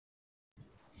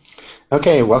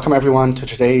Okay, welcome everyone to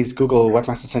today's Google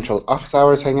Webmaster Central Office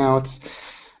Hours Hangouts.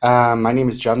 My name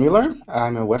is John Mueller.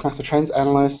 I'm a Webmaster Trends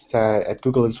Analyst at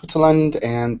Google in Switzerland,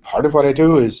 and part of what I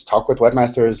do is talk with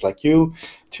webmasters like you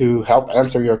to help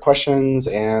answer your questions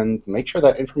and make sure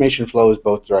that information flows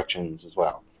both directions as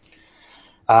well.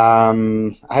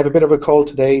 I have a bit of a cold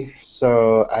today,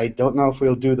 so I don't know if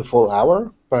we'll do the full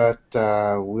hour, but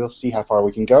we'll see how far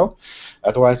we can go.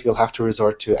 Otherwise, you'll have to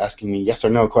resort to asking me yes or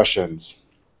no questions.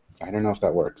 I don't know if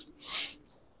that works.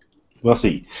 We'll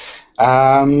see.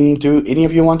 Do any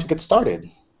of you want to get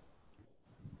started?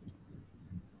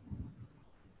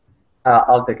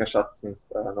 I'll take a shot since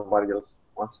nobody else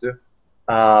wants to.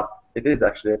 It is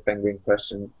actually a penguin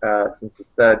question, since you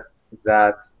said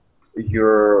that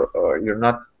you're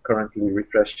not currently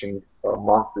refreshing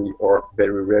monthly or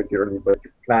very regularly, but you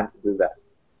plan to do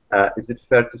that. Is it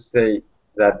fair to say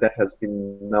that there has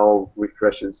been no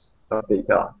refreshes of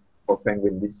data for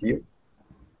Penguin this year?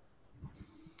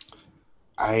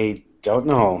 I don't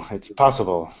know. It's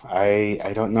possible.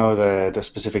 I don't know the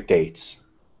specific dates.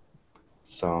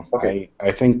 So Okay.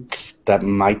 I think that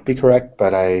might be correct,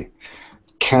 but I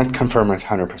can't confirm it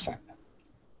 100%.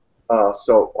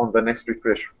 So on the next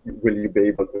refresh, will you be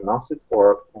able to announce it,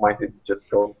 or might it just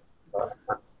go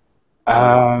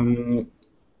unannounced?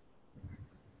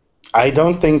 I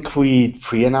don't think we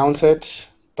pre-announce it,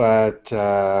 but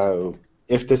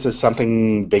if this is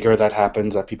something bigger that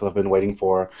happens that people have been waiting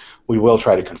for, we will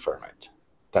try to confirm it.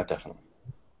 That definitely.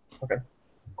 Okay,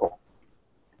 cool.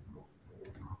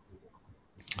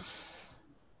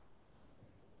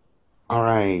 All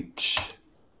right.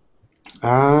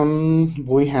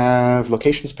 We have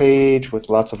locations page with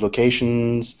lots of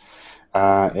locations.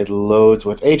 It loads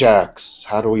with Ajax.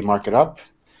 How do we mark it up?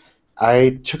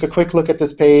 I took a quick look at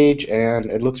this page, and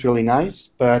it looks really nice,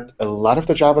 but a lot of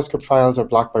the JavaScript files are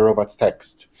blocked by robots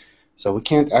text. So we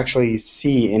can't actually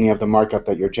see any of the markup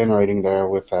that you're generating there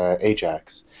with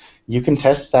Ajax. You can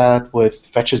test that with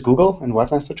Fetches Google and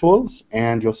Webmaster Tools,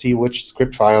 and you'll see which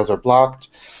script files are blocked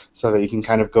so that you can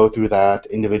kind of go through that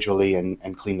individually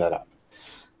and clean that up.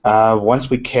 Once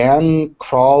we can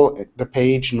crawl the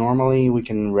page normally, we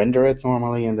can render it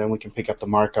normally, and then we can pick up the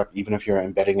markup even if you're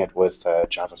embedding it with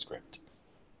JavaScript.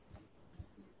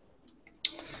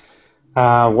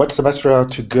 What's the best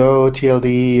route to go,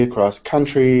 TLD, across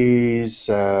countries,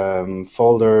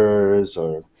 folders,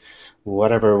 or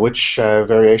whatever? Which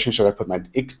variation should I put my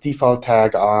X default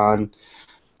tag on?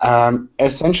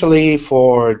 Essentially,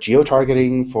 for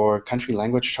geo-targeting, for country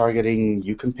language targeting,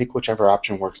 you can pick whichever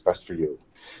option works best for you.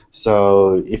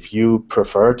 So if you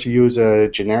prefer to use a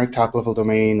generic top-level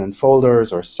domain and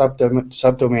folders or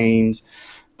subdomains,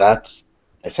 that's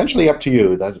essentially up to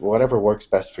you. That's whatever works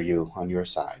best for you on your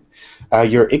side.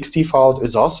 Your X default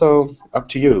is also up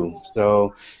to you.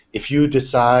 So if you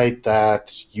decide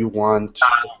that you want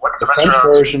What's the the best French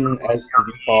route to version as the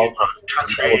default, then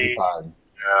that will be country, fine.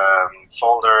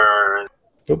 folder?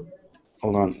 Oop,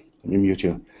 hold on, let me mute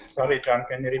you. Sorry, John,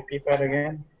 can you repeat that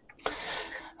again?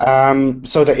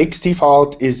 So the X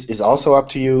default is also up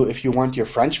to you. If you want your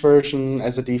French version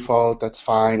as a default, that's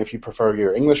fine. If you prefer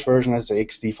your English version as the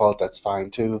X default, that's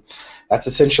fine too. That's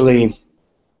essentially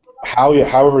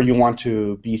however you want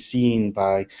to be seen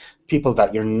by people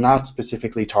that you're not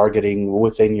specifically targeting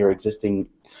within your existing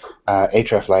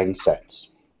hreflang sets.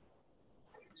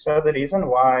 So the reason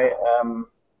why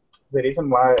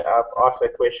I've asked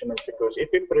that question is because if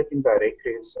we put it in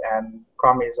directories and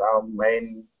com is our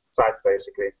main site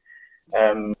basically.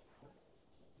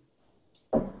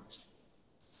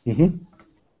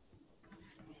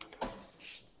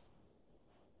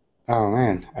 Oh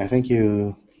man, I think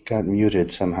you got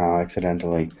muted somehow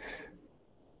accidentally.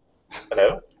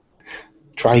 Hello?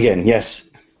 Try again, yes.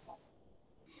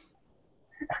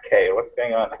 Okay, what's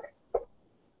going on?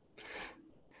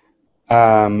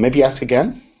 Maybe ask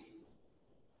again?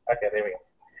 Okay, there we go.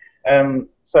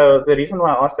 So the reason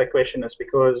why I asked that question is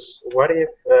because what if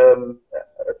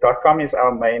 .com is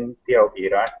our main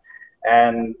TLD, right?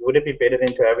 And would it be better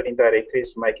than to have it in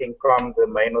directories, making com the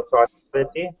main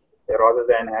authority rather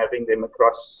than having them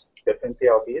across different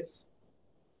TLDs?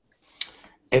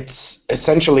 It's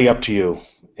essentially up to you.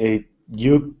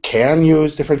 You can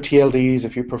use different TLDs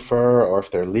if you prefer, or if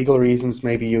there are legal reasons,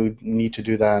 maybe you need to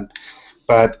do that.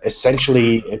 But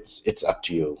essentially, it's up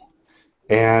to you.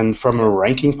 And from a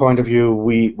ranking point of view,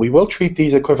 we will treat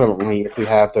these equivalently if we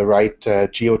have the right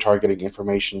geo-targeting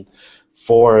information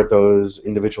for those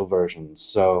individual versions.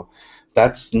 So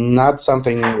that's not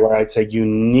something where I'd say you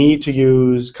need to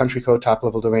use country code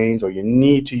top-level domains, or you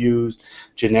need to use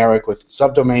generic with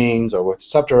subdomains or with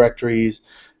subdirectories.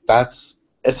 That's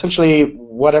essentially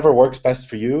whatever works best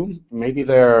for you. Maybe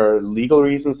there are legal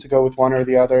reasons to go with one or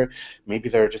the other. Maybe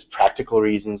there are just practical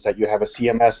reasons that you have a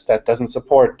CMS that doesn't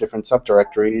support different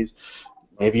subdirectories.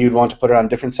 Maybe you'd want to put it on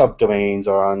different subdomains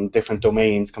or on different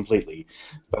domains completely.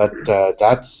 But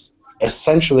that's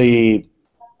essentially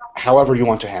however you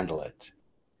want to handle it.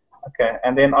 Okay,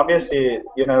 and then obviously,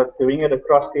 doing it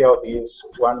across TLDs,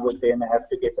 one would then have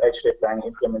to get hreflang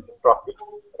implemented properly,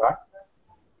 right?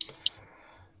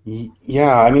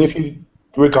 Yeah, I mean, if you,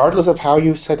 regardless of how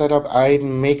you set that up, I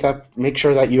make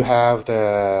sure that you have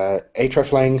the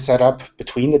hreflang set up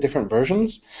between the different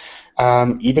versions,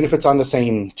 even if it's on the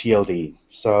same TLD.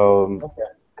 So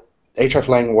Okay.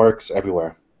 hreflang works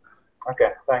everywhere. Okay,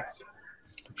 thanks.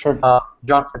 Sure.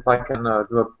 John, if I can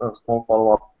do a small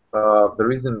follow-up, the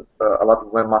reason a lot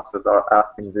of webmasters are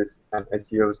asking this and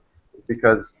SEOs is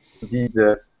because indeed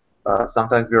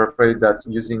sometimes we're afraid that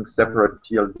using separate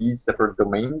TLDs, separate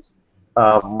domains,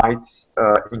 might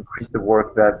increase the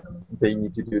work that they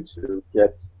need to do to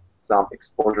get some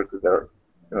exposure to their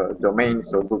domain,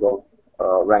 so Google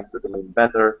ranks the domain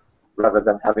better, rather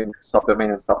than having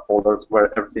subdomain and subfolders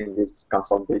where everything is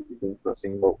consolidated into a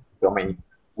single domain.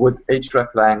 Would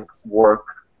hreflang work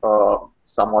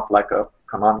somewhat like a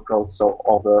canonical, so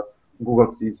all the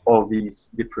Google sees all these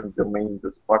different domains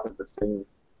as part of the same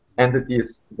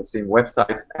entities, the same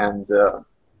website, and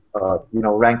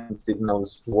ranking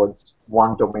signals towards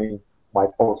one domain might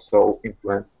also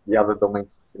influence the other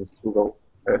domains, since Google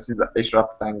sees that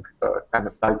hreflang kind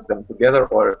of ties them together,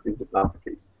 or is it not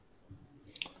the case?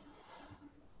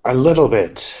 A little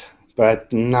bit,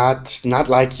 but not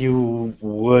like you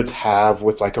would have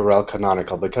with like a rel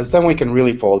canonical, because then we can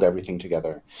really fold everything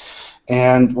together.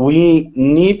 And we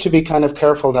need to be kind of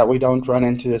careful that we don't run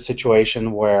into a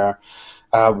situation where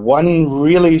one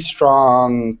really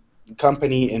strong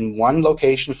company in one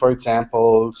location, for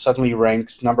example, suddenly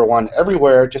ranks #1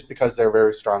 everywhere just because they're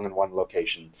very strong in one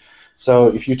location. So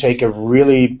if you take a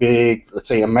really big, let's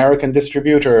say, American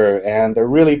distributor, and they're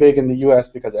really big in the US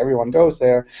because everyone goes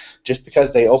there, just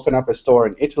because they open up a store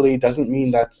in Italy doesn't mean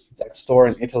that that store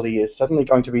in Italy is suddenly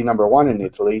going to be #1 in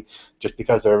Italy just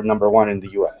because they're #1 in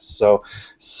the US. So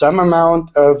some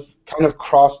amount of kind of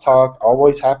crosstalk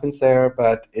always happens there,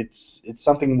 but it's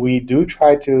something we do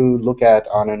try to look at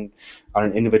on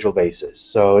an individual basis.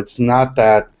 So it's not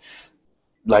that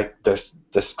like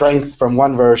the strength from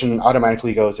one version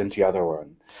automatically goes into the other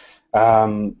one.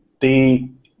 The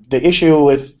issue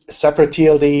with separate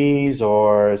TLDs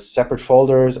or separate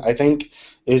folders, I think,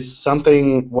 is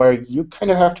something where you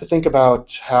kind of have to think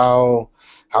about how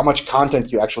much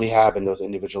content you actually have in those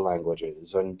individual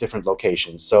languages and different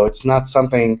locations. So it's not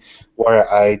something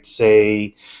where I'd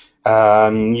say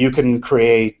you can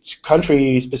create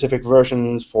country-specific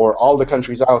versions for all the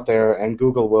countries out there, and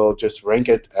Google will just rank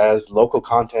it as local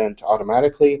content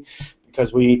automatically,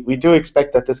 because we do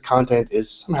expect that this content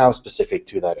is somehow specific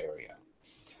to that area.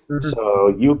 Mm-hmm. So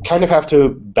you kind of have to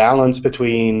balance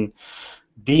between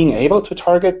being able to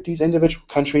target these individual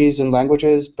countries and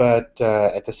languages, but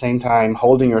at the same time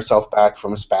holding yourself back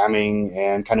from spamming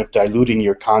and kind of diluting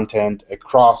your content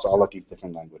across all of these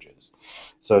different languages.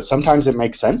 So sometimes it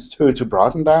makes sense to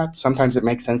broaden that. Sometimes it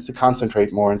makes sense to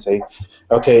concentrate more and say,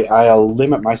 okay, I'll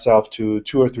limit myself to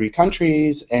 2 or 3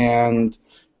 countries, and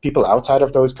people outside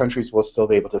of those countries will still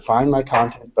be able to find my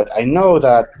content, but I know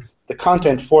that the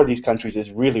content for these countries is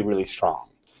really, really strong,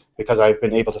 because I've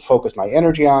been able to focus my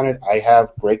energy on it. I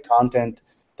have great content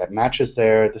that matches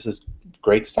there. This is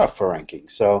great stuff for ranking.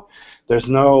 So there's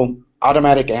no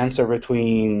automatic answer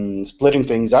between splitting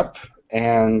things up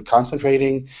and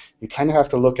concentrating. You kind of have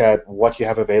to look at what you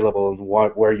have available and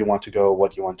where you want to go,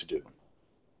 what you want to do.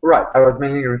 Right. I was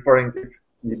mainly referring if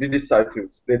you did decide to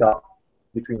split up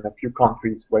between a few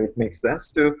countries where it makes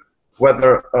sense to,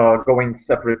 whether going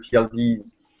separate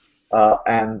TLDs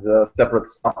and separate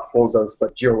subfolders,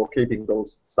 but geolocating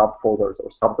those subfolders or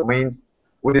subdomains,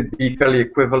 would it be fairly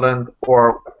equivalent,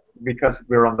 or because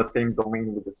we're on the same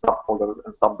domain with the subfolders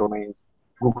and subdomains,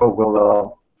 Google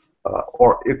will,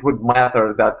 or it would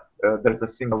matter that there's a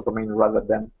single domain rather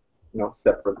than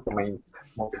separate domains,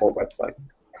 multiple websites?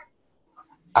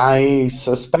 I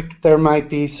suspect there might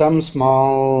be some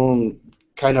small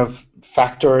kind of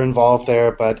factor involved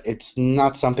there, but it's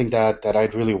not something that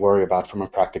I'd really worry about from a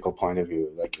practical point of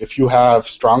view. Like if you have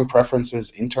strong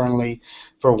preferences internally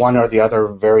for one or the other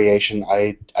variation,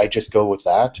 I just go with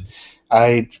that.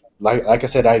 Like I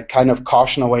said, I kind of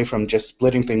caution away from just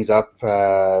splitting things up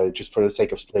just for the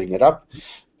sake of splitting it up.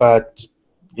 But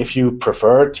if you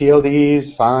prefer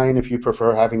TLDs, fine. If you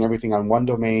prefer having everything on one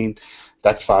domain,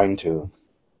 that's fine too.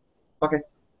 Okay.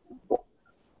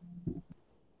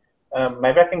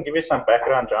 Maybe I can give you some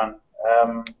background, John.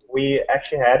 We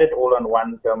actually had it all on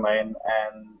one domain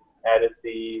and added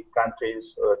the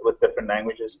countries with different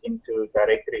languages into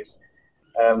directories.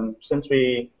 Since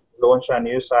we launched our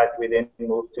new site, we then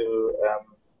moved to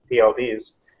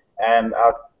TLDs, and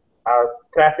our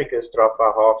traffic has dropped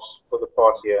by half for the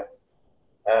past year.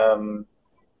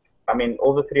 I mean,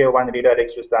 all the 301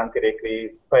 redirects was done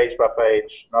correctly, page by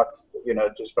page, not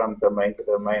just from domain to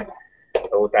domain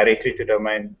or directory to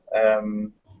domain.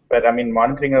 But I mean,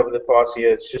 monitoring over the past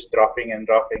year, it's just dropping and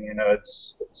dropping.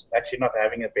 It's actually not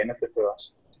having a benefit to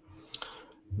us.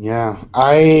 Yeah,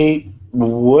 I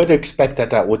would expect that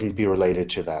that wouldn't be related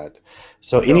to that.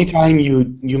 So Sure. anytime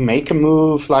you make a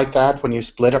move like that, when you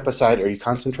split up a site or you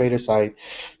concentrate a site,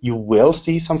 you will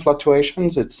see some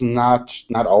fluctuations. It's not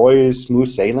always smooth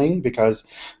sailing because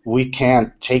we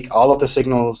can't take all of the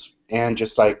signals and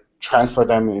just like transfer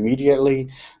them immediately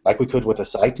like we could with a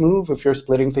site move if you're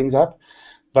splitting things up.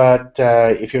 But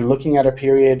if you're looking at a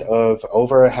period of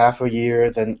over half a year,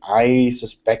 then I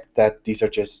suspect that these are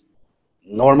just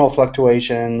normal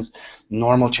fluctuations,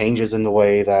 normal changes in the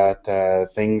way that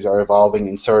things are evolving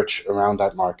in search around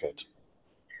that market.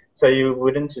 So you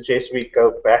wouldn't suggest we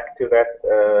go back to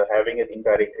that, having it in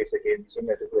directories again, seeing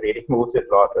that it already moved it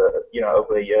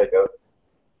over a year ago?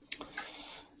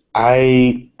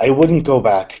 I wouldn't go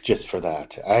back just for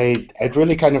that. I'd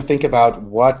really kind of think about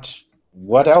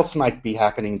what else might be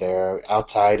happening there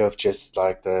outside of just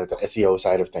like the SEO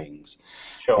side of things.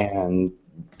 Sure. And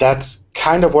that's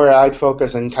kind of where I'd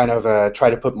focus and kind of try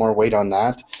to put more weight on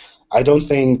that. I don't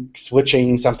think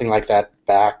switching something like that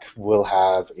back will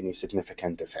have any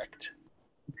significant effect.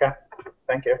 Okay,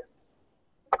 thank you.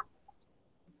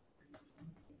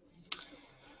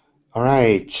 All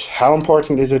right, how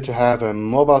important is it to have a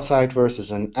mobile site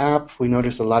versus an app? We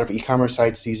notice a lot of e-commerce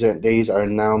sites these days are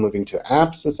now moving to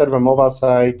apps instead of a mobile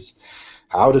sites.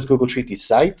 How does Google treat these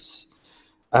sites?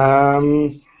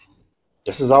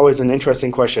 This is always an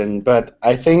interesting question, but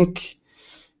I think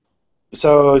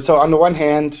so on the one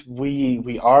hand,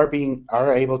 we are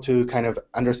able to kind of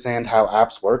understand how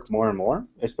apps work more and more,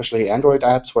 especially Android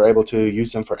apps. We're able to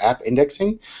use them for app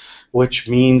indexing, which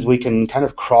means we can kind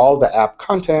of crawl the app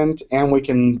content and we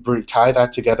can tie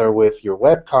that together with your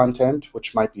web content,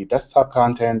 which might be desktop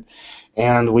content,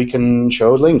 and we can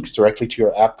show links directly to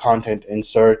your app content in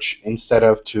search instead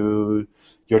of to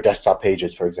your desktop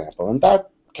pages, for example. And that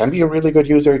can be a really good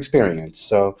user experience.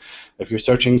 So if you're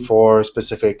searching for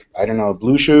specific, I don't know,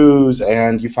 blue shoes,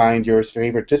 and you find your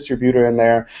favorite distributor in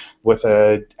there with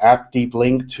a app deep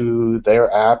link to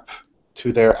their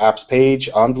app's page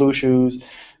on blue shoes,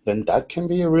 then that can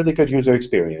be a really good user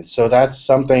experience. So that's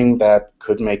something that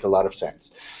could make a lot of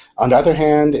sense. On the other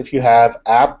hand, if you have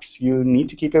apps, you need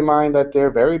to keep in mind that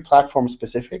they're very platform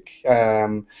specific.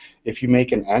 If you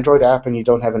make an Android app and you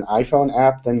don't have an iPhone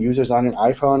app, then users on an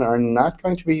iPhone are not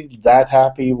going to be that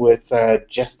happy with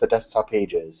just the desktop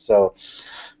pages. So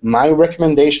my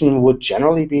recommendation would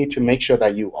generally be to make sure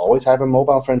that you always have a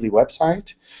mobile-friendly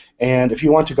website. And if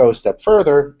you want to go a step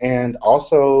further and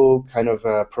also kind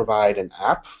of provide an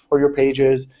app for your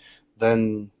pages,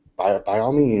 then by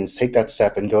all means, take that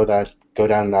step and go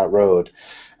down that road.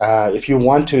 If you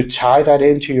want to tie that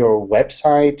into your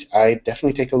website, I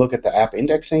definitely take a look at the app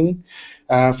indexing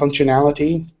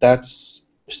functionality. That's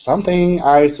something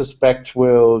I suspect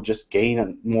will just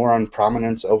gain more on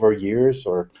prominence over years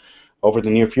or over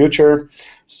the near future.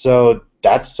 So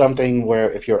that's something where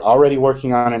if you're already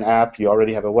working on an app, you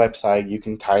already have a website, you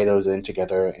can tie those in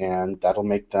together, and that'll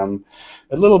make them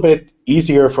a little bit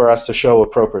easier for us to show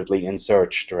appropriately in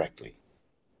search directly.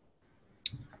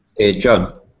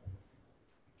 John.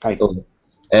 Hi.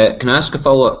 Can I ask a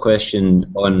follow-up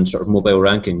question on sort of mobile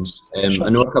rankings? Sure. I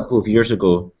know a couple of years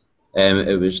ago,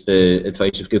 it was the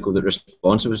advice of Google that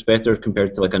responsive was better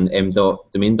compared to like an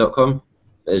m.domain.com.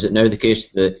 Is it now the case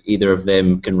that either of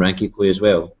them can rank equally as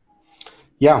well?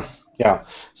 Yeah.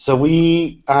 So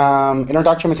we, in our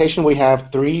documentation, we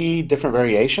have 3 different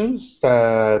variations: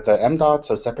 the m.dot,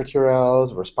 so separate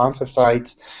URLs, responsive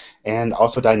sites, and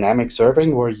also dynamic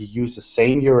serving, where you use the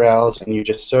same URLs and you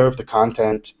just serve the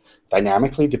content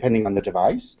dynamically depending on the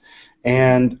device.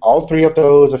 And all 3 of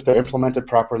those, if they're implemented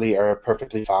properly, are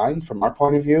perfectly fine from our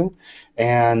point of view,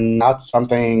 and not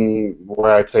something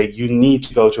where I'd say you need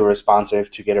to go to a responsive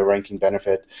to get a ranking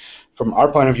benefit. From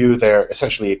our point of view, they're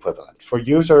essentially equivalent. For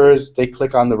users, they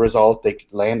click on the result, they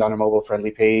land on a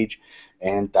mobile-friendly page,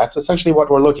 and that's essentially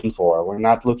what we're looking for. We're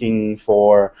not looking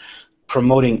for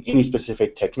promoting any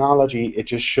specific technology. It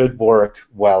just should work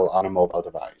well on a mobile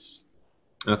device.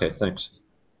 Okay, thanks.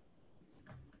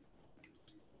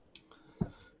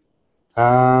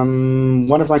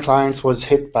 One of my clients was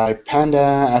hit by Panda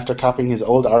after copying his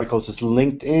old articles as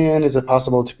LinkedIn. Is it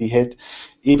possible to be hit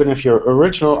even if your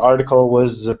original article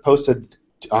was posted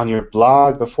on your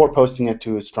blog before posting it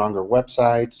to stronger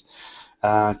websites?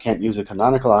 Can't use a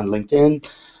canonical on LinkedIn.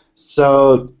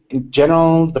 So in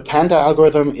general, the Panda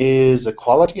algorithm is a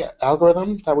quality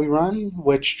algorithm that we run,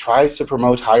 which tries to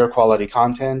promote higher quality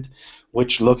content,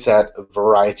 which looks at a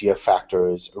variety of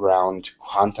factors around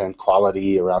content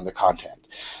quality, around the content.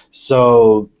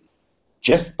 So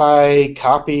just by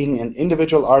copying an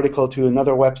individual article to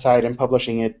another website and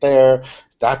publishing it there,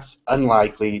 that's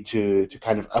unlikely to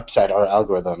kind of upset our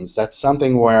algorithms. That's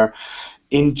something where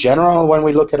in general, when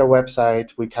we look at a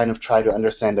website, we kind of try to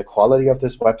understand the quality of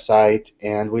this website,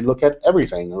 and we look at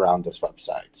everything around this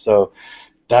website. So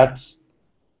that's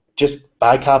just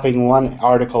by copying one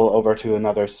article over to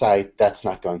another site, that's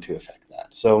not going to affect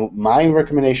that. So my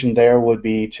recommendation there would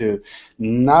be to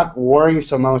not worry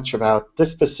so much about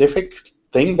this specific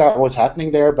thing that was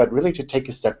happening there, but really to take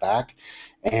a step back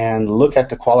and look at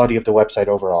the quality of the website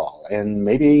overall, and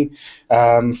maybe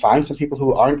find some people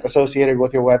who aren't associated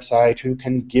with your website who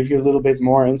can give you a little bit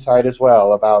more insight as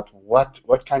well about what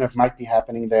kind of might be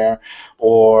happening there,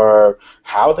 or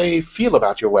how they feel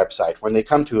about your website when they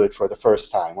come to it for the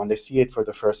first time, when they see it for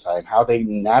the first time, how they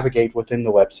navigate within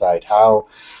the website, how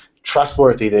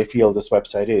trustworthy they feel this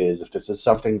website is, if this is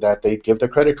something that they give their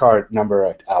credit card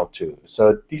number out to.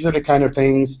 So these are the kind of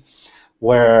things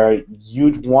where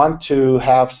you'd want to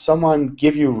have someone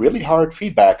give you really hard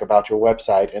feedback about your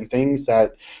website and things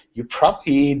that you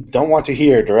probably don't want to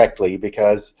hear directly,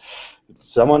 because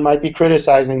someone might be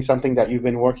criticizing something that you've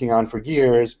been working on for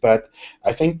years. But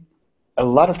I think a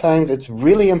lot of times it's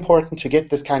really important to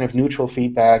get this kind of neutral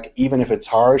feedback, even if it's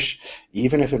harsh,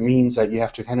 even if it means that you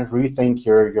have to kind of rethink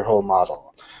your whole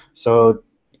model. So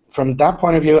from that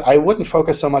point of view, I wouldn't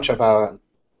focus so much about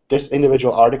this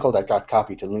individual article that got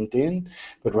copied to LinkedIn,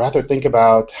 but rather think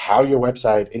about how your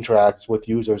website interacts with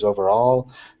users overall,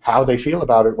 how they feel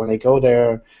about it when they go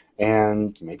there,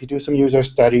 and maybe do some user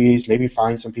studies, maybe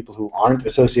find some people who aren't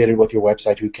associated with your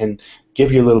website who can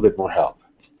give you a little bit more help.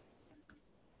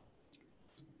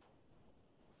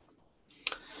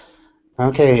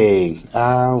 Okay,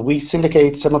 we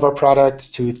syndicate some of our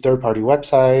products to third-party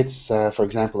websites, for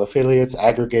example, affiliates,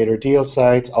 aggregator deal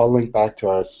sites, all link back to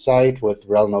our site with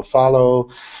rel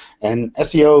nofollow. And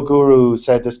SEO Guru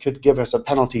said this could give us a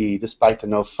penalty despite the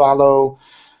nofollow.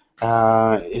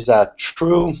 Is that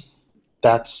true?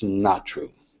 That's not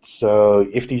true. So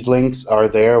if these links are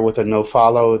there with a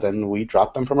nofollow, then we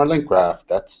drop them from our link graph.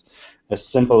 That's as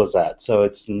simple as that. So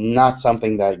it's not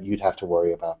something that you'd have to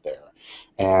worry about there.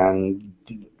 And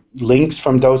links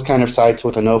from those kind of sites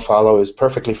with a nofollow is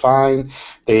perfectly fine.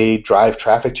 They drive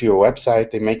traffic to your website.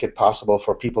 They make it possible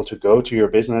for people to go to your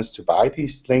business to buy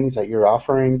these things that you're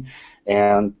offering,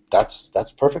 and that's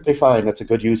perfectly fine. That's a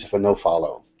good use of a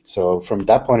nofollow. So from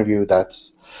that point of view,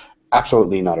 that's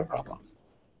absolutely not a problem.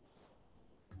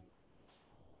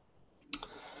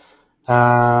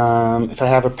 If I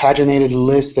have a paginated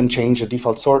list and change the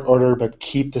default sort order but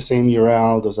keep the same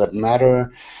URL, does that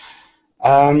matter?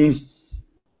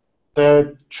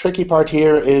 The tricky part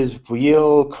here is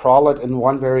we'll crawl it in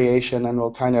one variation and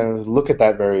we'll kind of look at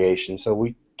that variation. So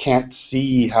we can't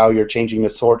see how you're changing the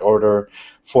sort order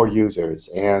for users.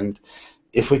 And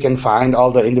if we can find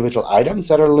all the individual items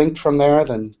that are linked from there,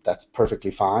 then that's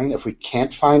perfectly fine. If we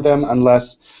can't find them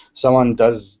unless someone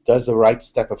does the right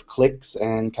step of clicks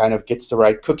and kind of gets the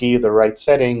right cookie, the right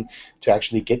setting to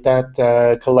actually get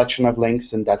that collection of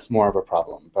links, then that's more of a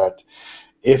problem. But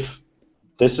if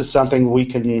this is something we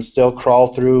can still crawl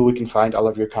through, we can find all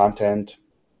of your content,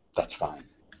 that's fine.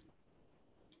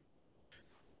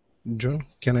 John,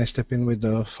 can I step in with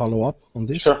a follow-up on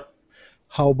this? Sure.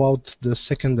 How about the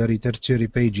secondary, tertiary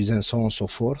pages and so on and so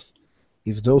forth?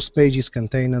 If those pages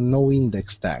contain a no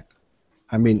index tag,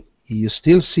 I mean, you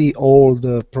still see all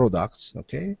the products,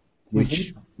 okay,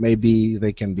 which maybe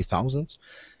they can be thousands.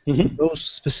 Those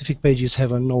specific pages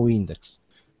have a no index.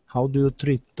 How do you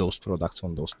treat those products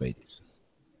on those pages?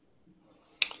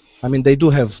 I mean, they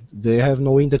have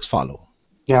no index follow.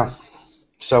 Yeah,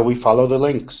 so we follow the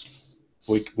links.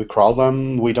 We crawl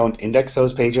them. We don't index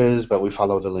those pages, but we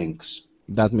follow the links.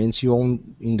 That means you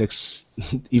own index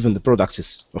even the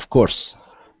products, of course.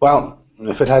 Well,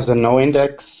 if it has a no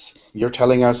index, you're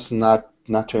telling us not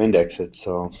to index it.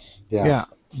 So yeah. Yeah.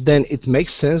 Then it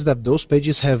makes sense that those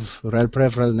pages have rel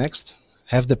prev rel next,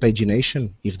 have the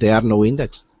pagination if they are no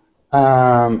indexed.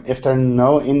 If they're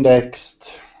no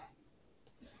indexed,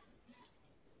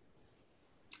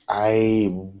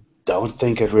 I don't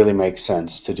think it really makes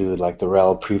sense to do like the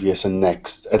rel previous and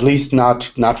next, at least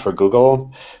not for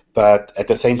Google, but at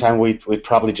the same time we'd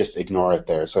probably just ignore it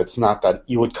there. So it's not that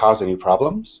you would cause any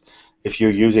problems. If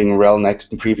you're using rel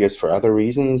next and previous for other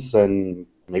reasons, then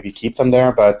maybe keep them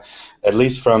there, but at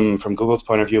least from Google's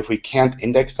point of view, if we can't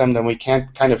index them, then we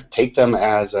can't kind of take them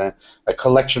as a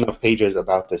collection of pages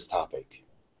about this topic.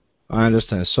 I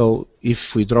understand. So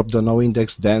if we drop the no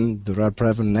index, then the rel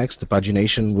prev next, the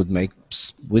pagination would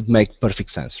make perfect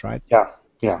sense, right? Yeah,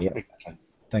 exactly.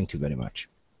 Thank you very much.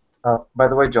 By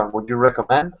the way, John, would you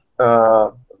recommend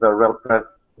the rel prev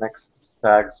next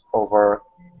tags over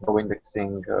no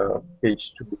indexing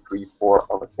page 2, 3,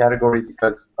 4 of a category,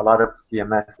 because a lot of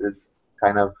CMSs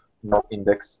kind of no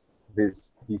index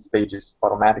these pages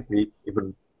automatically.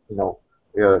 Even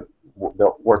the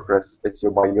WordPress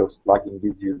SEO by Yoast plugin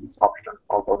gives you this option,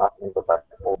 although not enabled by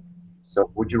default. So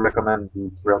would you recommend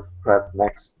the rel prev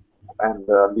next and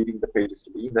leaving the pages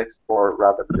to be indexed, or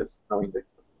rather just no index?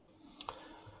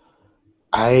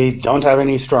 I don't have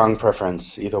any strong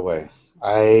preference either way.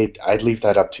 I'd leave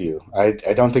that up to you.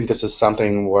 I don't think this is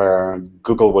something where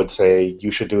Google would say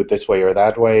you should do it this way or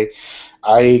that way.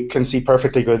 I can see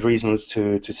perfectly good reasons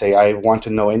to say I want to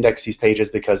no index these pages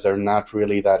because they're not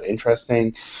really that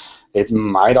interesting. It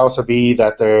might also be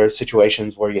that there are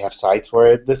situations where you have sites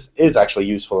where this is actually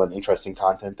useful and interesting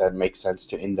content that makes sense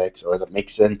to index, or that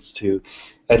makes sense to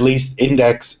at least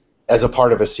index as a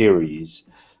part of a series.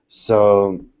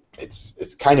 So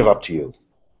it's kind of up to you.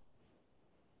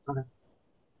 Okay.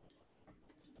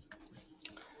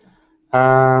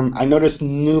 I noticed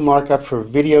new markup for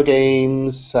video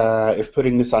games. If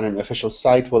putting this on an official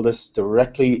site, will this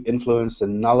directly influence the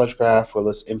knowledge graph? Will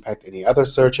this impact any other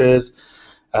searches?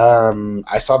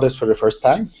 I saw this for the first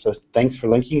time, so thanks for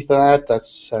linking to that.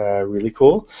 That's really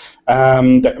cool.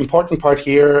 The important part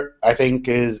here, I think,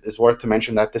 is worth to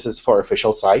mention that this is for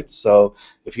official sites. So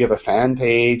if you have a fan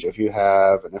page, if you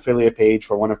have an affiliate page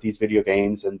for one of these video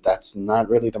games, and that's not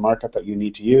really the markup that you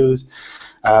need to use.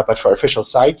 But for official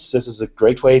sites, this is a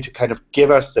great way to kind of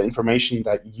give us the information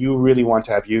that you really want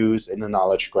to have used in the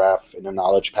knowledge graph, in the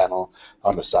knowledge panel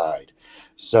on the side.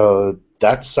 So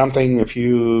that's something, if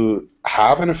you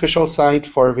have an official site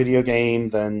for a video game,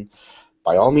 then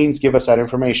by all means give us that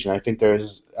information. I think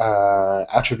there's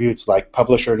attributes like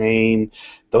publisher name,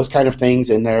 those kind of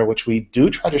things in there, which we do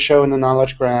try to show in the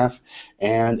knowledge graph.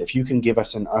 And if you can give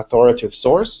us an authoritative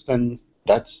source, then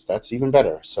that's even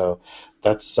better. So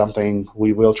that's something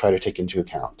we will try to take into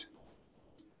account.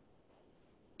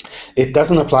 It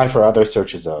doesn't apply for other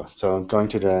searches, though. So going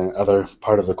to the other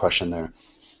part of the question there.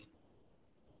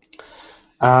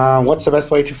 What's the best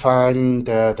way to find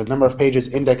the number of pages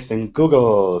indexed in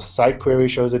Google? Site query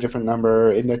shows a different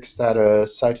number, index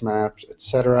status, sitemaps,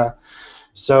 etc.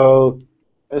 So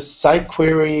a site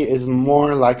query is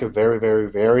more like a very, very,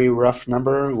 very rough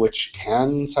number, which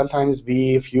can sometimes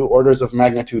be a few orders of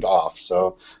magnitude off.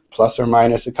 So plus or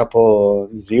minus a couple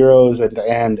zeros at the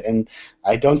end, and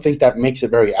I don't think that makes it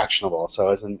very actionable. So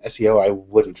as an SEO, I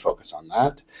wouldn't focus on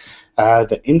that.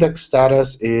 The index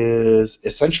status is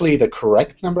essentially the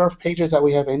correct number of pages that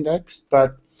we have indexed,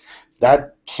 but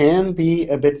that can be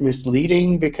a bit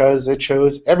misleading because it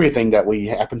shows everything that we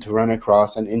happen to run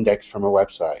across and index from a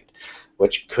website,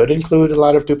 which could include a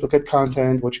lot of duplicate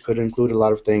content, which could include a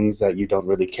lot of things that you don't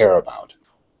really care about.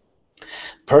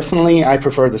 Personally, I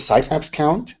prefer the sitemaps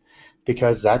count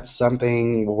because that's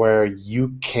something where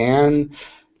you can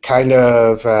kind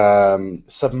of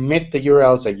submit the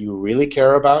URLs that you really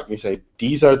care about. You say,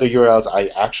 these are the URLs I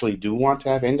actually do want to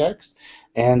have indexed,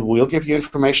 and we'll give you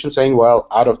information saying, well,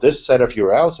 out of this set of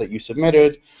URLs that you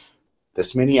submitted,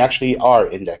 this many actually are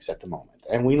indexed at the moment.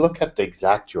 And we look at the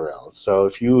exact URLs. So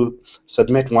if you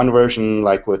submit one version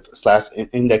like with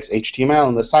 /index.html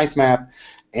in the sitemap,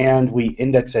 and we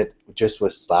index it just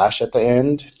with slash at the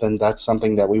end, then that's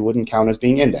something that we wouldn't count as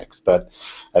being indexed. But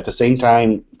at the same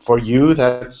time, for you,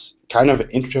 that's kind of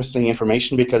interesting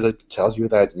information because it tells you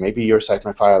that maybe your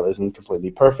sitemap file isn't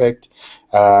completely perfect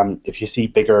if you see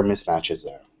bigger mismatches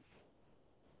there.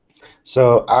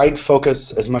 So I'd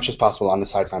focus as much as possible on the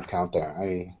sitemap count there.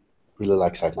 I really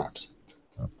like sitemaps.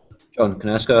 John, can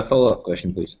I ask a follow-up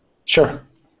question, please? Sure.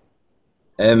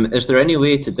 Is there any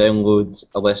way to download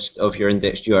a list of your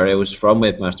indexed URLs from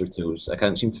Webmaster Tools? I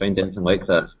can't seem to find anything like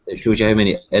that. It shows you how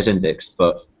many is indexed,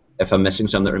 but if I'm missing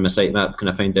some that are in my sitemap, can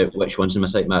I find out which ones in my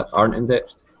sitemap aren't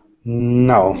indexed?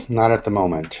 No, not at the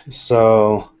moment.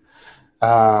 So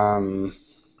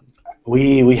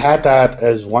We had that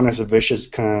as one of the wishes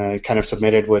kind of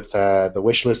submitted with the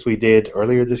wish list we did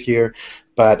earlier this year,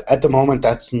 but at the moment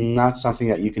that's not something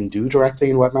that you can do directly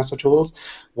in Webmaster Tools.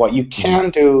 What you can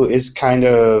do is kind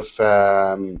of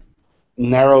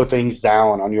narrow things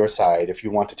down on your side if you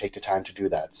want to take the time to do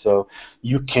that. So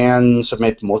you can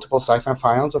submit multiple sitemap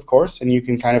files, of course, and you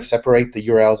can kind of separate the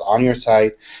URLs on your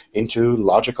site into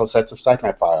logical sets of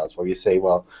sitemap files where you say,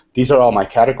 well, these are all my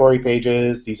category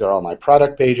pages, these are all my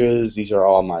product pages, these are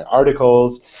all my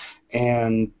articles,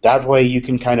 and that way you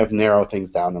can kind of narrow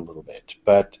things down a little bit.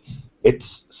 But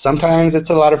sometimes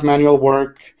it's a lot of manual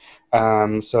work,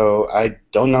 so I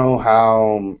don't know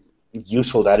how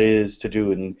useful that is to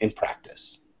do in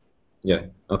practice. Yeah,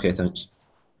 okay, thanks.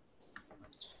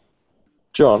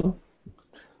 John,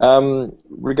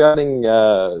 regarding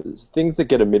things that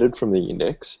get omitted from the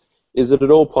index, is it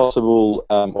at all possible,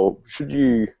 or should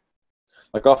you,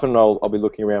 like often I'll be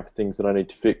looking around for things that I need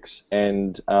to fix,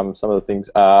 and some of the things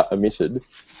are omitted.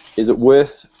 Is it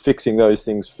worth fixing those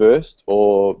things first,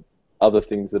 or other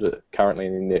things that are currently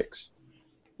in the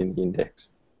index?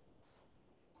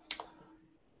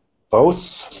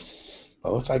 Both,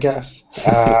 I guess.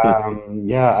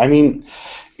 Yeah, I mean,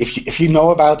 if you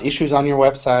know about issues on your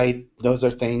website, those are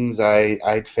things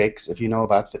I'd fix. If you know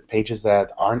about the pages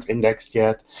that aren't indexed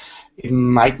yet, it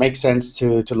might make sense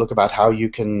to look about how you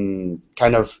can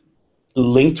kind of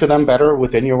link to them better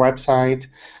within your website.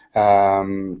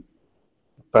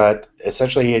 But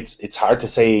essentially, it's hard to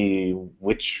say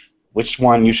which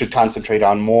one you should concentrate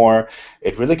on more.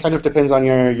 It really kind of depends on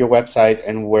your website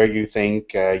and where you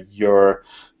think your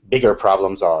bigger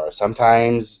problems are.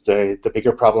 Sometimes the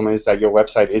bigger problem is that your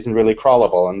website isn't really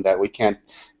crawlable and that we can't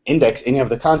index any of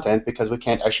the content because we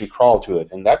can't actually crawl to it,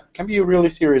 and that can be a really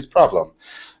serious problem.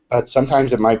 But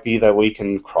sometimes it might be that we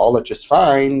can crawl it just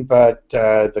fine, but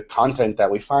the content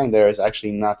that we find there is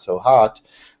actually not so hot.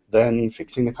 Then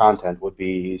fixing the content would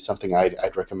be something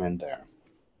I'd recommend there.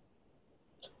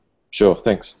 Sure,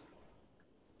 thanks.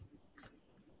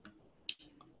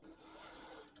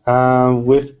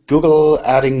 With Google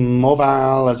adding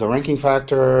mobile as a ranking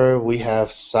factor, we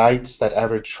have sites that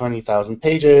average 20,000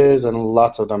 pages, and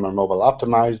lots of them are mobile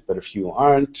optimized, but a few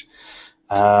aren't.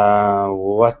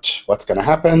 What's going to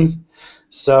happen?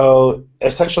 So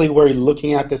essentially, we're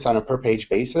looking at this on a per-page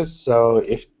basis. So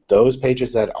if those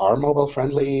pages that are mobile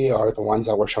friendly are the ones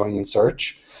that we're showing in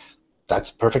search, that's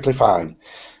perfectly fine.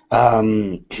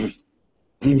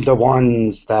 The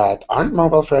ones that aren't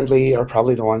mobile friendly are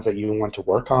probably the ones that you want to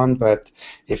work on, but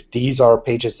if these are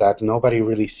pages that nobody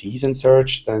really sees in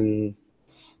search, then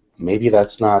maybe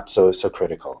that's not so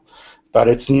critical. But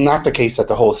it's not the case that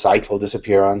the whole site will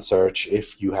disappear on search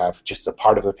if you have just a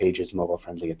part of the page is mobile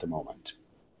friendly at the moment.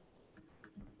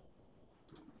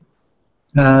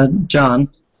 John,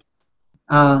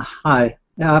 hi.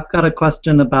 Yeah, I've got a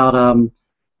question about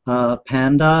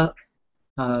Panda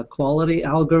quality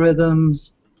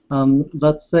algorithms.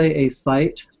 Let's say a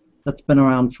site that's been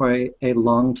around for a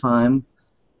long time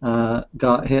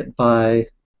got hit by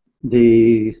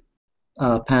the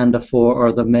Panda 4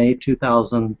 or the May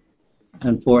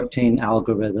 2014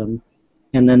 algorithm,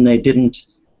 and then they didn't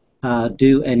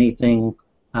do anything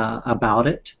about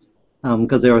it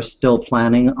because they were still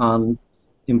planning on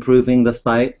improving the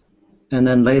site. And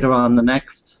then later on, the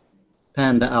next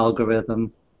Panda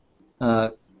algorithm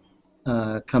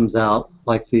comes out,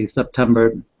 like the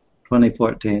September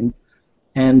 2014.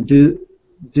 And do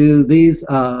these,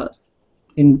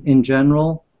 in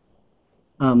general,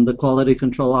 the quality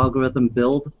control algorithm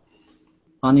build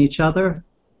on each other,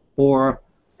 or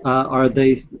are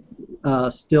they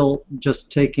still just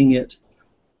taking it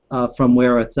from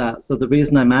where it's at? So the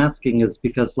reason I'm asking is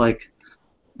because, like,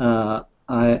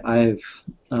 I've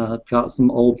got some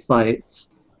old sites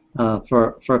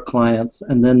for clients,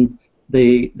 and then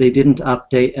they didn't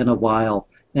update in a while,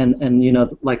 and you know,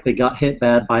 like, they got hit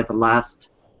bad by the last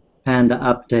Panda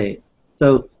update.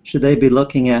 So should they be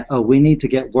looking at, oh, we need to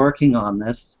get working on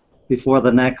this before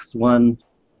the next one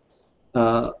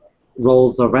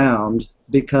rolls around,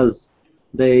 because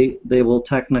they will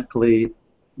technically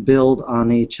build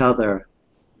on each other,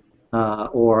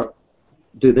 or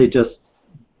do they just,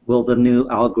 will the new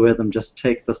algorithm just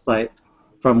take the site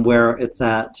from where it's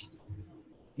at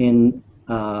in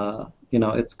you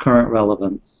know, its current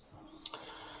relevance?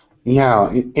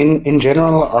 Yeah, in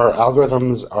general, our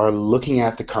algorithms are looking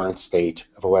at the current state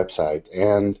of a website,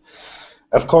 and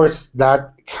of course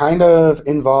that kind of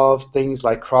involves things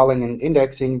like crawling and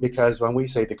indexing, because when we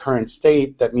say the current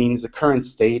state, that means the current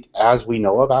state as we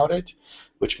know about it.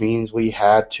 which means we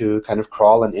had to kind of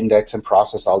crawl and index and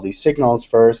process all these signals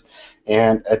first.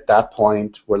 And at that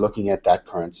point, we're looking at that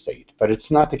current state. But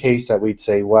it's not the case that we'd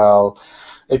say, well,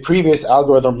 a previous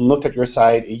algorithm looked at your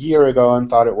site a year ago and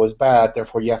thought it was bad,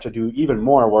 therefore you have to do even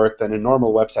more work than a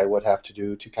normal website would have to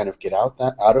do to kind of get out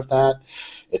of that.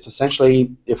 It's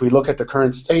essentially, if we look at the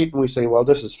current state and we say, well,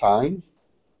 this is fine,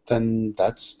 then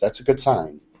that's a good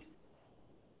sign.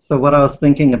 So what I was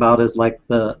thinking about is like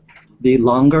the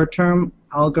longer term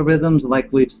algorithms, like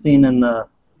we've seen in the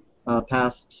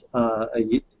past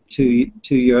 2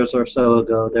 years or so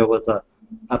ago. There was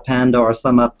a Panda or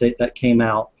some update that came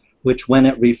out, which when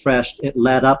it refreshed, it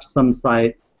led up some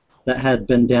sites that had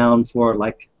been down for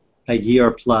like a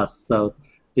year plus. So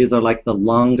these are like the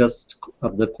longest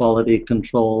of the quality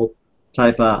control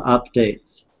type of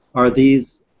updates. Are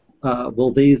these,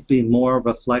 will these be more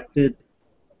reflected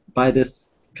by this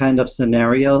kind of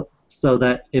scenario, so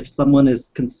that if someone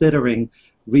is considering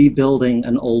rebuilding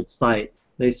an old site,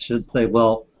 they should say,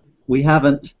 well, we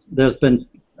haven't, there's been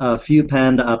a few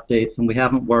Panda updates and we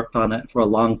haven't worked on it for a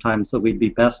long time, so we'd be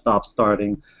best off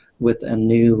starting with a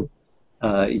new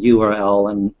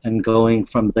URL and going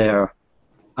from there?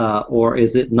 Or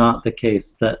is it not the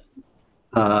case that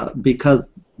because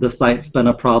the site's been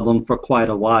a problem for quite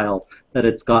a while, that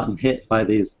it's gotten hit by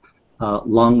these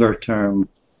longer term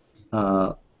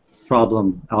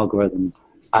problem algorithms?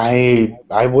 I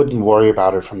wouldn't worry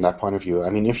about it from that point of view. I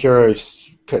mean, if you're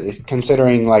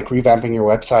considering like revamping your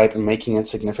website and making it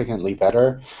significantly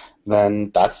better,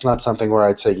 then that's not something where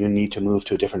I'd say you need to move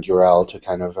to a different URL to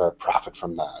kind of profit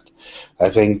from that. I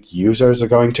think users are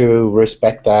going to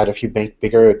respect that if you make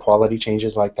bigger quality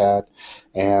changes like that,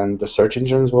 and the search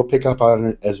engines will pick up on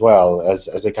it as well as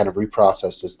they kind of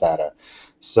reprocess this data.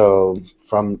 So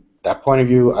from that point of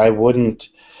view, I wouldn't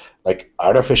like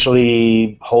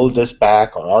artificially hold this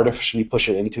back or artificially push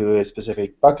it into a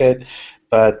specific bucket,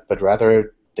 but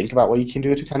rather think about what you can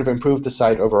do to kind of improve the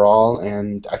site overall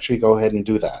and actually go ahead and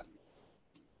do that.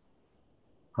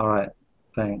 All right,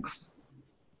 thanks.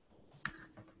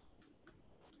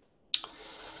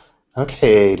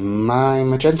 Okay, my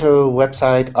Magento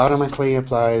website automatically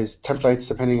applies templates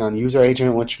depending on user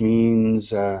agent, which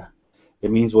means it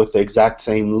means with the exact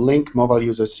same link, mobile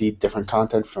users see different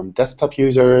content from desktop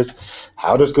users.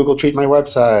 How does Google treat my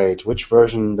website? Which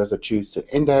version does it choose to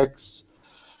index?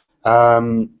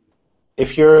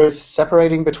 If you're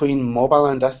separating between mobile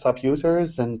and desktop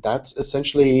users, then that's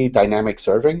essentially dynamic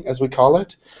serving, as we call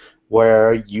it,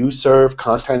 where you serve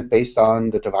content based on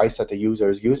the device that the user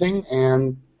is using,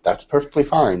 and that's perfectly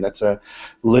fine. That's a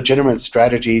legitimate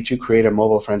strategy to create a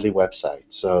mobile-friendly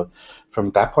website. So from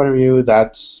that point of view,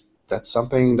 that's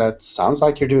something that sounds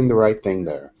like you're doing the right thing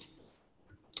there.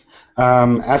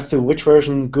 As to which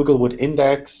version Google would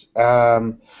index,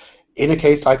 in a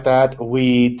case like that,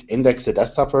 we'd index the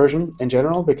desktop version in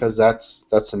general, because that's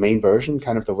the main version,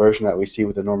 kind of the version that we see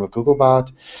with the normal Googlebot,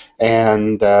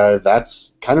 and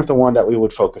that's kind of the one that we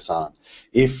would focus on.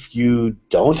 If you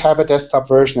don't have a desktop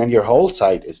version and your whole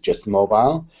site is just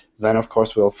mobile, then of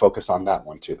course we'll focus on that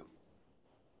one too.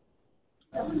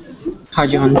 Hi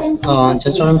John,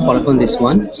 just want to follow up on this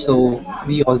one. So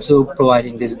we also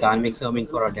providing this dynamic serving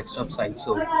for our desktop site.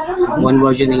 So one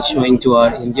version is showing to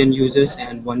our Indian users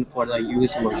and one for the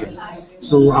US version.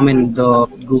 So I mean the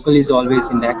Google is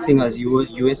always indexing as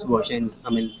US version. I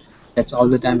mean that's all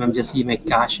the time. I'm just seeing my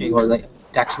caching or the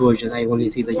text version. I only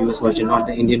see the US version, not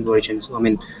the Indian version. So I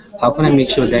mean, how can I make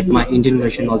sure that my Indian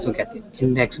version also gets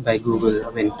indexed by Google?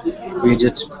 I mean, we're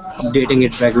just updating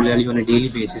it regularly on a daily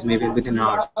basis, maybe within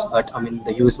hours. But I mean,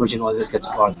 the US version always gets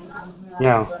caught.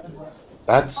 Yeah,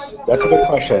 that's a good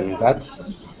question.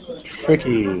 That's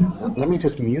tricky. Let me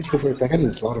just mute you for a second.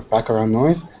 There's a lot of background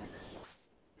noise.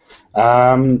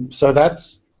 So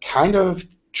that's kind of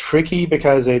tricky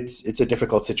because it's a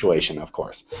difficult situation, of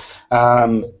course.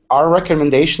 Our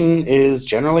recommendation is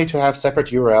generally to have separate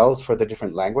URLs for the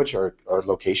different language or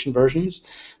location versions.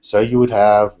 So you would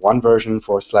have one version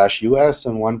for /US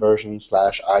and one version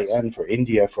 /IN for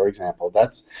India, for example.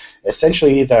 That's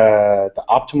essentially the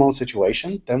optimal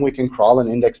situation. Then we can crawl and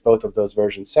index both of those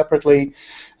versions separately.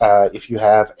 If you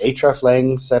have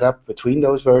hreflang set up between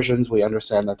those versions, we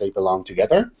understand that they belong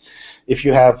together. If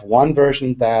you have one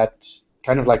version that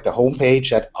kind of like the home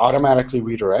page that automatically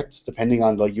redirects depending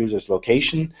on the user's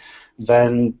location,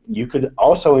 then you could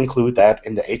also include that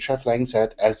in the hreflang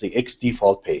set as the X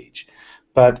default page.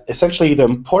 But essentially the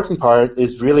important part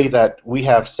is really that we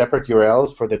have separate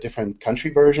URLs for the different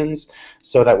country versions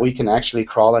so that we can actually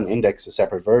crawl and index the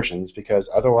separate versions, because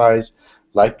otherwise,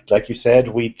 like you said,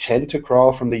 we tend to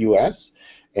crawl from the US,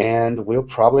 and we'll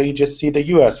probably just see the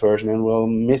US version, and we'll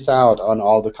miss out on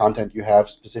all the content you have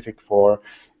specific for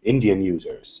Indian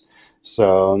users.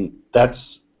 So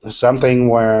that's something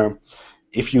where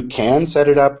if you can set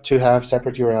it up to have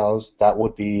separate URLs, that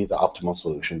would be the optimal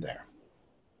solution there.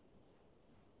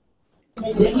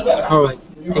 All right.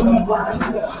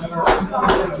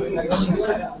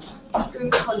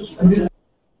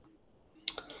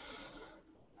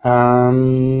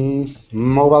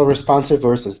 Mobile responsive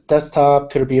versus desktop.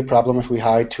 Could it be a problem if we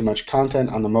hide too much content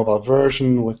on the mobile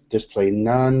version with display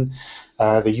none?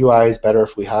 The UI is better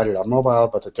if we hide it on mobile,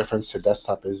 but the difference to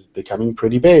desktop is becoming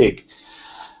pretty big.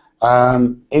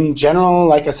 In general,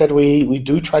 like I said, we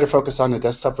do try to focus on the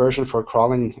desktop version for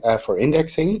crawling, for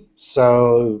indexing.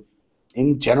 So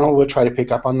in general, we'll try to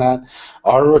pick up on that.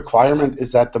 Our requirement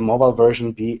is that the mobile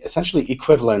version be essentially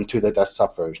equivalent to the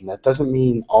desktop version. That doesn't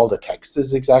mean all the text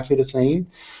is exactly the same.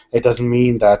 It doesn't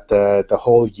mean that the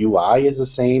whole UI is the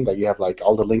same, that you have like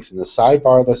all the links in the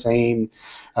sidebar are the same.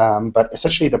 But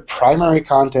essentially, the primary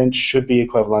content should be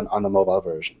equivalent on the mobile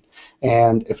version.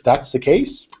 And if that's the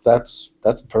case, that's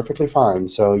perfectly fine.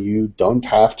 So you don't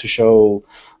have to show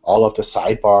all of the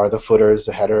sidebar, the footers,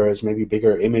 the headers, maybe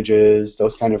bigger images,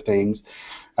 those kind of things.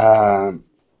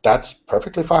 That's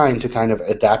perfectly fine to kind of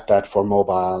adapt that for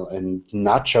mobile and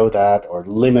not show that or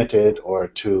limit it or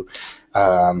to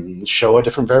show a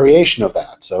different variation of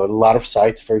that. So a lot of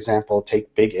sites, for example,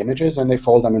 take big images and they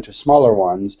fold them into smaller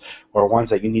ones or ones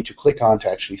that you need to click on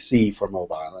to actually see for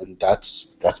mobile, and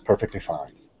that's perfectly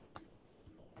fine.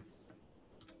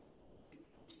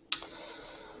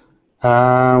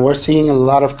 We're seeing a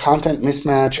lot of content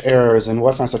mismatch errors in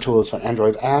Webmaster Tools for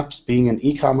Android apps. Being an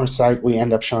e-commerce site, we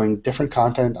end up showing different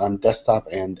content on desktop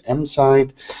and M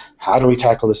site. How do we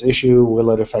tackle this issue? Will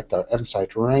it affect our M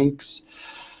site ranks?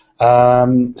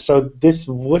 So this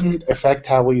wouldn't affect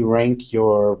how we rank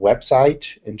your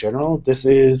website in general. This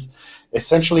is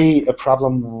essentially a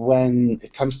problem when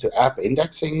it comes to app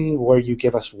indexing, where you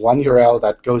give us one URL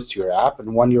that goes to your app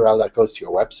and one URL that goes to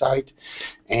your website,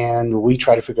 and we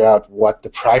try to figure out what the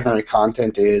primary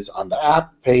content is on the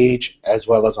app page as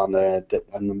well as on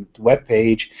the web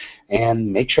page,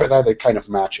 and make sure that it kind of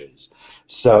matches.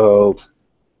 So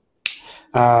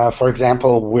for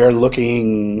example, we're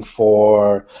looking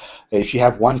for, if you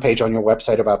have one page on your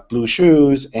website about blue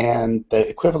shoes and the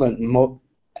equivalent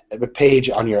the page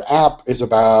on your app is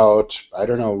about, I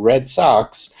don't know, red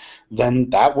socks, then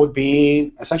that would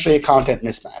be essentially a content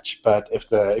mismatch. But if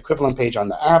the equivalent page on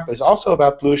the app is also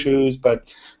about blue shoes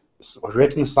but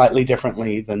written slightly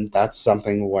differently, then that's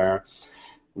something where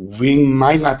we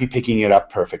might not be picking it up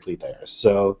perfectly there.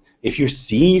 So if you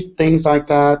see things like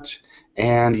that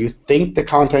and you think the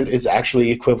content is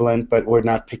actually equivalent but we're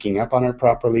not picking up on it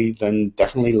properly, then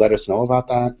definitely let us know about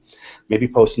that. Maybe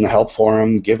post in the help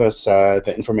forum, give us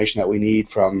the information that we need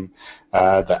from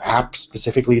the app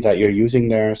specifically that you're using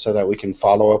there so that we can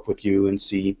follow up with you and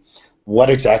see what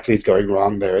exactly is going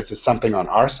wrong there. Is this something on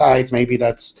our side maybe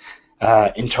that's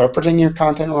interpreting your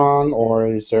content wrong, or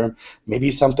is there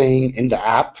maybe something in the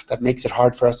app that makes it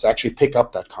hard for us to actually pick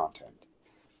up that content?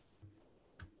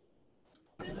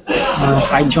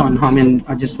 Hi, John.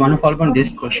 I just want to follow up on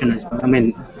this question as well.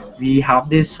 We have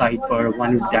this site for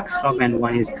one is desktop and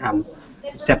one is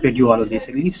separate URL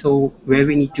basically. So where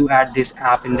we need to add this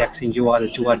app indexing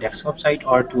URL to our desktop site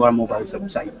or to our mobile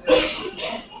site?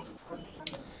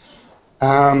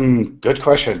 Good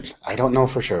question. I don't know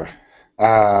for sure.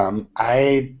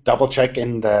 I double check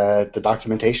in the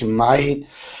documentation. My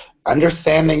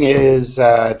understanding is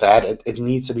that it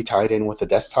needs to be tied in with the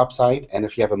desktop site, and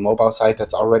if you have a mobile site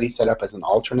that's already set up as an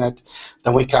alternate,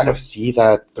 then we kind of see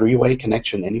that three-way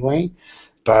connection anyway.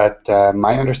 But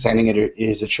my understanding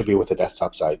is it should be with the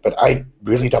desktop site. But I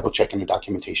really double check in the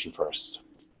documentation first.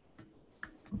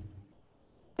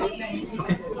 Okay,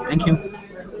 thank you.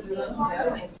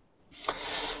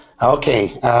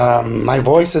 Okay, my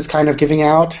voice is kind of giving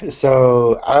out,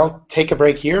 so I'll take a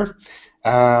break here.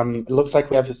 It looks like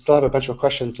we still have a bunch of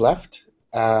questions left.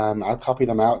 I'll copy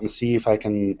them out and see if I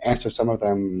can answer some of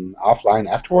them offline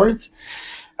afterwards.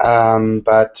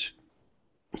 But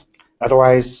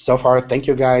otherwise, so far, thank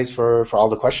you guys for all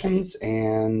the questions,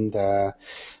 and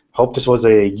hope this was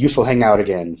a useful hangout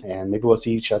again. And maybe we'll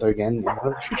see each other again in one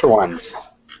of the future ones.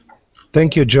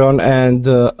 Thank you, John, and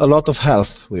a lot of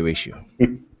health we wish you.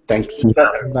 Thanks.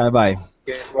 Bye-bye.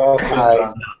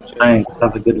 Bye. Thanks.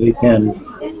 Have a good weekend.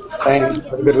 Thanks.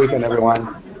 Have a good weekend,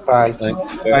 everyone. Bye. Thanks.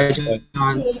 Bye,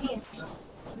 John.